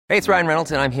Hey, it's Ryan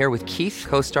Reynolds, and I'm here with Keith,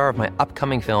 co-star of my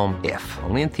upcoming film, If,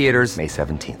 only in theaters May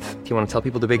 17th. Do you want to tell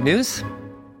people the big news?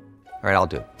 All right, I'll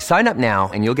do it. Sign up now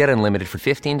and you'll get unlimited for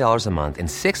 $15 a month and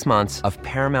 6 months of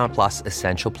Paramount Plus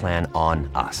Essential Plan on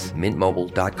us.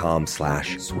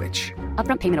 MintMobile.com/switch.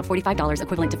 Upfront payment of $45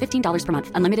 equivalent to $15 per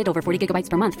month. Unlimited over 40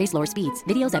 gigabytes per month. Face lower speeds.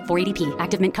 Videos at 480p.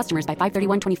 Active Mint customers by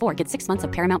 531.24 get 6 months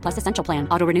of Paramount Plus Essential Plan.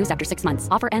 Auto renews after 6 months.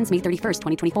 Offer ends May 31st,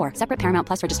 2024. Separate Paramount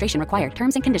Plus registration required.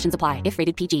 Terms and conditions apply if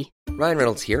rated PG. Ryan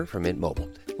Reynolds here from Mint Mobile.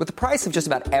 With the price of just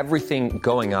about everything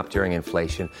going up during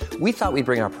inflation, we thought we'd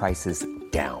bring our prices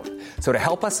down. So to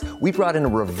help us, we brought in a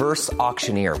reverse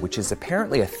auctioneer, which is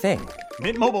apparently a thing.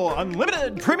 Mint Mobile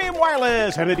Unlimited Premium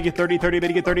Wireless. How to get 30, 30, bit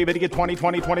to get 30, bit to get 20,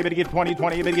 20, 20, bit to get 20,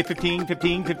 20, bit to get 15,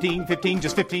 15, 15, 15,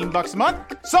 just $15 a month?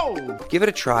 Sold! Give it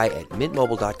a try at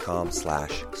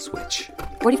mintmobile.com/switch.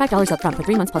 $45 upfront for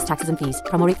 3 months plus taxes and fees.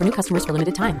 Promo rate for new customers for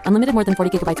limited time. Unlimited more than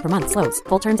 40 gigabytes per month. Slows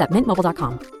full terms at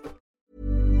mintmobile.com.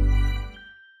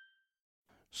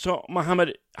 So,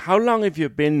 Mohammed, how long have you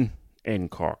been in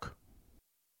Cork?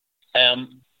 I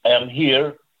am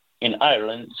here in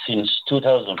Ireland since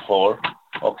 2004,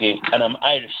 okay, and I'm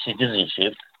Irish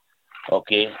citizenship,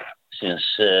 okay, since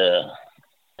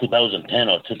 2010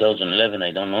 or 2011,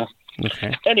 I don't know.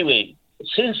 Okay. Anyway,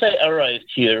 since I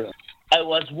arrived here, I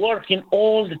was working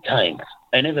all the time.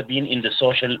 I never been in the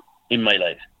social in my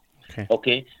life,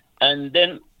 okay? And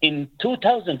then in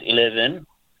 2011,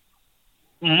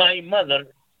 my mother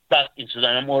back in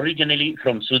Sudan. I'm originally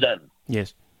from Sudan.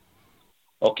 Yes.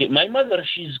 Okay, my mother,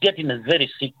 she's getting very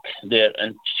sick there,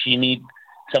 and she needs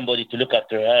somebody to look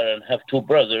after her, and have 2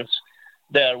 brothers.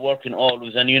 They are working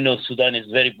always, and you know Sudan is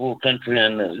a very poor country,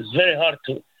 and it's very hard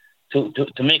to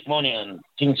make money and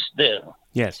things there.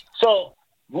 Yes. So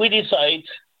we decide,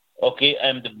 okay,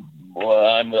 I'm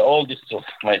the oldest of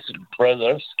my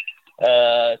brothers,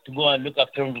 to go and look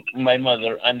after my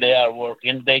mother, and they are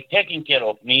working. They're taking care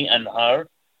of me and her,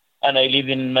 and I live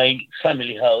in my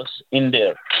family house in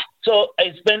there. So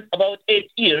I spent about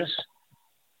 8 years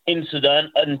in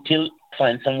Sudan until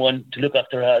find someone to look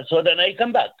after her. So then I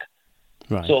come back.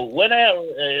 Right. So when I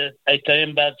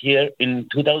came back here in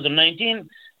 2019,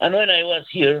 and when I was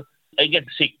here, I get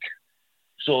sick.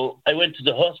 So I went to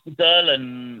the hospital,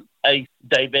 and I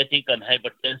diabetic and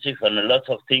hypertensive and a lot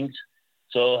of things.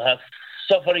 So I have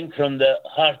suffering from the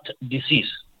heart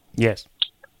disease. Yes.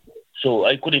 So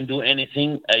I couldn't do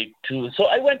anything. So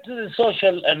I went to the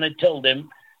social, and I told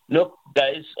them, look,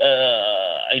 guys,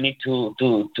 I need to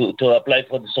apply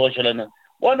for the social. And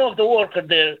one of the workers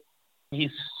there,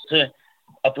 he's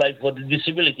applied for the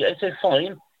disability. I said,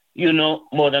 fine, you know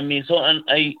more than me. So, and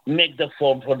I make the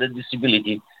form for the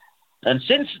disability. And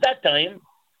since that time,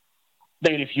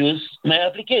 they refuse my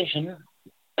application.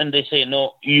 And they say,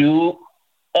 no, you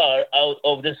are out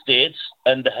of the States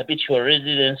and the habitual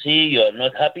residency. You are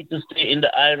not happy to stay in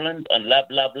the Ireland and blah,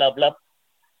 blah, blah, blah.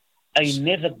 I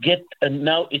never get, and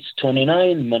now it's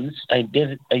 29 months, I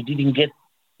didn't get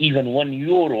even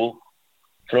 €1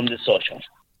 from the social.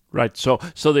 Right, so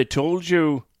they told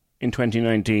you in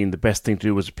 2019 the best thing to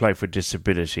do was apply for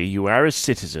disability. You are a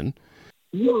citizen.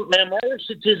 No, I'm a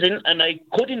citizen, and I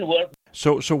couldn't work.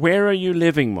 So where are you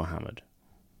living, Mohammed?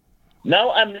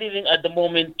 Now I'm living at the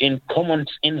moment in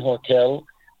Commons Inn Hotel,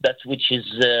 which is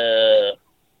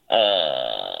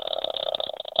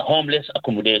homeless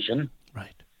accommodation.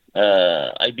 Right.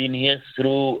 I've been here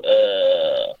through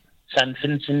St.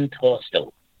 Vincent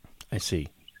Hostel. I see.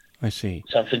 St.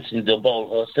 Vincent de Paul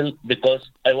Hostel, because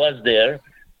I was there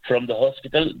from the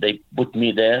hospital. They put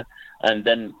me there, and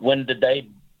then when the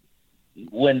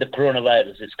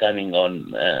coronavirus is coming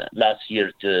on last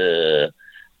year to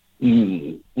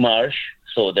March,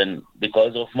 so then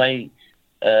because of my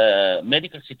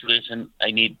medical situation,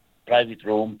 I need private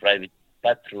room, private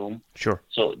bathroom. Sure.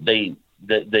 So they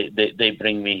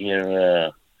bring me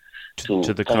here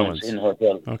to the Commons Inn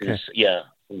Hotel. Okay.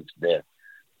 It's there.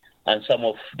 And some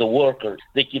of the workers,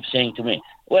 they keep saying to me,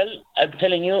 well, I'm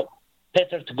telling you,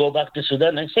 better to go back to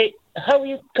Sudan. I say, how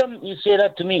you say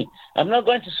that to me? I'm not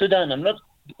going to Sudan. I'm not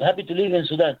happy to live in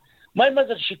Sudan. My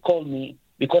mother, she called me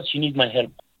because she needs my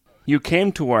help. You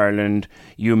came to Ireland,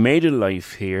 you made a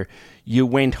life here, you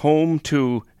went home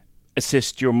to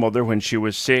assist your mother when she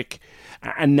was sick,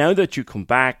 and now that you come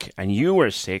back and you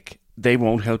are sick, they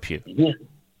won't help you.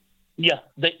 Yeah,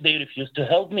 they refuse to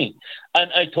help me.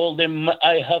 And I told them,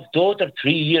 I have daughter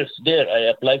 3 years there. I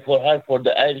applied for her for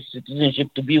the Irish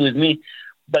citizenship to be with me,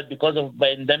 but because of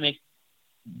pandemic,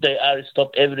 they are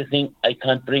stopped everything. I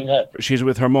can't bring her. She's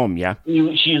with her mom, yeah?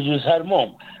 She's with her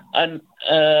mom. And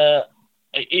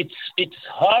it's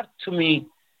hard to me.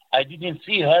 I didn't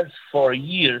see her for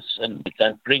years, and I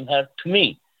can't bring her to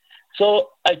me. So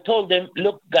I told them,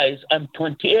 look, guys, I'm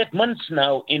 28 months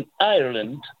now in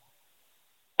Ireland.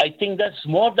 I think that's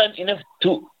more than enough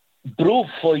to prove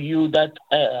for you that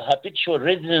habitual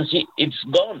residency is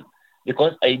gone,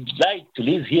 because I'd like to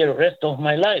live here the rest of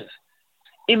my life.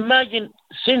 Imagine,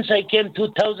 since I came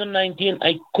 2019,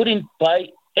 I couldn't buy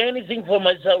anything for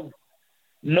myself.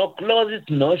 No clothes,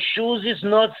 no shoes,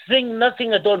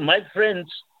 nothing at all. My friends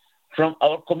from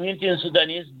our community in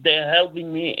Sudanese, they're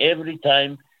helping me every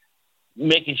time,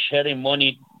 sharing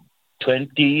money,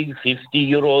 20, 50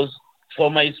 euros for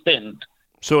my spend.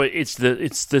 So it's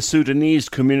the Sudanese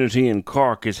community in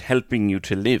Cork is helping you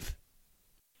to live.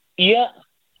 Yeah,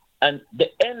 and the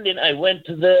ending, I went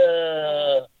to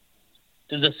the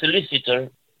solicitor.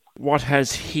 What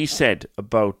has he said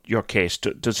about your case?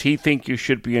 Does he think you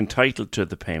should be entitled to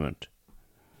the payment?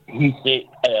 He said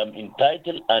I am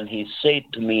entitled, and he said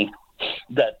to me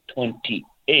that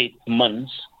 28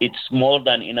 months, it's more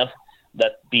than enough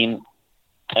that being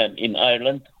in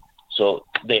Ireland. So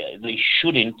they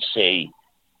shouldn't say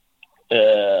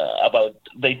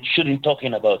they shouldn't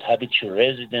talking about habitual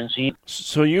residency.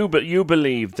 So you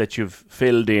believe that you've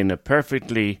filled in a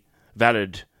perfectly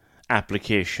valid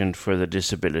application for the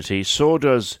disability. So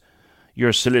does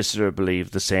your solicitor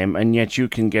believe the same, and yet you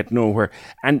can get nowhere.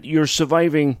 And you're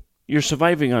surviving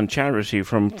on charity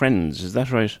from friends. Is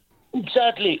that right?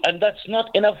 Exactly, and that's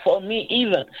not enough for me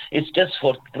even. It's just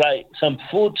for try some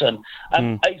food, and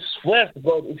I swear to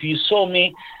God, if you saw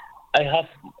me, I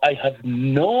have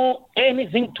no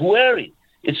anything to wear it.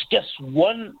 It's just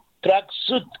one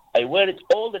tracksuit. I wear it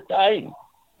all the time.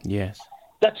 Yes.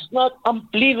 That's not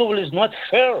unbelievable. It's not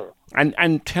fair.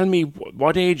 And tell me,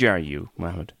 what age are you,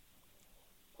 Mohammed?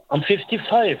 I'm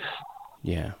 55.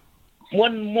 Yeah.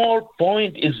 One more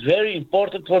point is very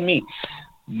important for me.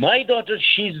 My daughter,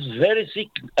 she's very sick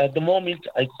at the moment.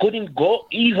 I couldn't go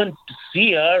even to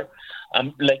see her.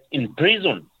 I'm like in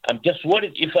prison. I'm just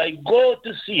worried if I go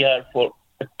to see her for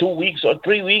 2 weeks or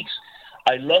 3 weeks,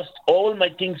 I lost all my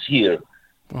things here.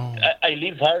 Oh. I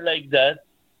leave her like that.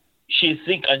 She's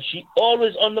sick, and she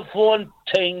always on the phone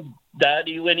saying,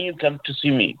 Daddy, when you come to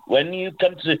see me,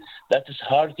 that is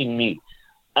hurting me.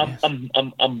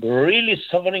 I'm really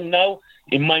suffering now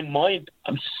in my mind.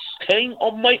 I'm staying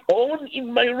on my own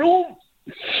in my room.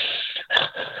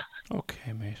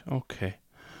 Okay, mate. Okay.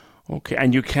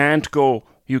 And you can't go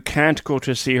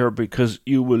to see her because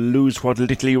you will lose what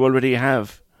little you already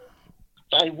have.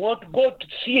 I want to go to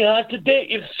see her today.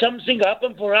 If something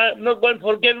happened for her, I'm not going to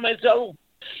forget myself.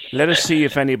 Let us see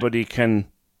if anybody can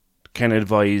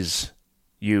advise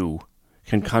you.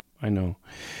 I know.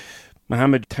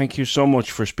 Mohammed, thank you so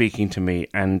much for speaking to me,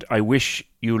 and I wish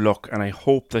you luck, and I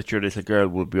hope that your little girl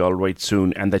will be all right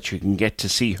soon and that you can get to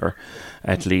see her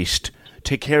at least.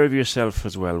 Take care of yourself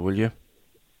as well, will you?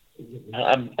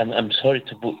 I'm sorry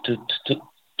to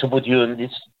put you in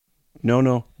this.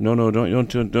 No,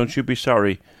 don't you be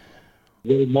sorry.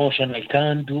 The emotion I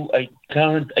can't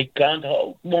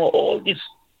hold more all this.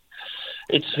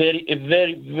 It's very,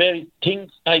 very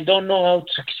things I don't know how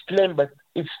to explain, but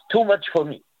it's too much for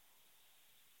me.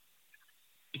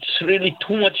 It's really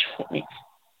too much for me.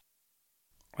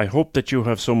 I hope that you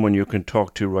have someone you can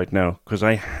talk to right now, because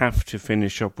I have to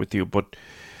finish up with you, but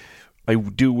I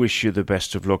do wish you the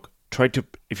best of luck.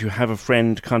 If you have a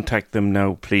friend, contact them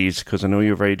now, please, because I know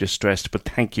you're very distressed, but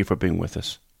thank you for being with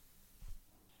us.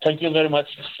 Thank you very much.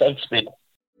 Thanks, Pete.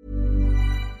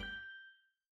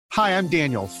 Hi, I'm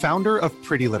Daniel, founder of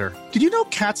Pretty Litter. Did you know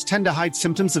cats tend to hide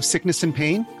symptoms of sickness and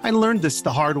pain? I learned this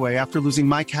the hard way after losing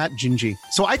my cat, Gingy.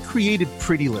 So I created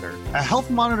Pretty Litter, a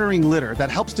health monitoring litter that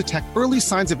helps detect early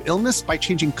signs of illness by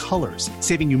changing colors,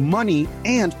 saving you money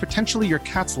and potentially your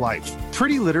cat's life.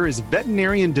 Pretty Litter is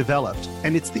veterinarian developed,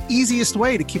 and it's the easiest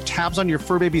way to keep tabs on your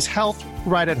fur baby's health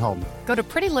right at home. Go to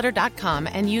prettylitter.com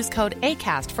and use code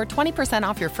ACAST for 20%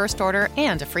 off your first order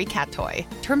and a free cat toy.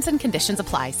 Terms and conditions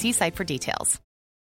apply. See site for details.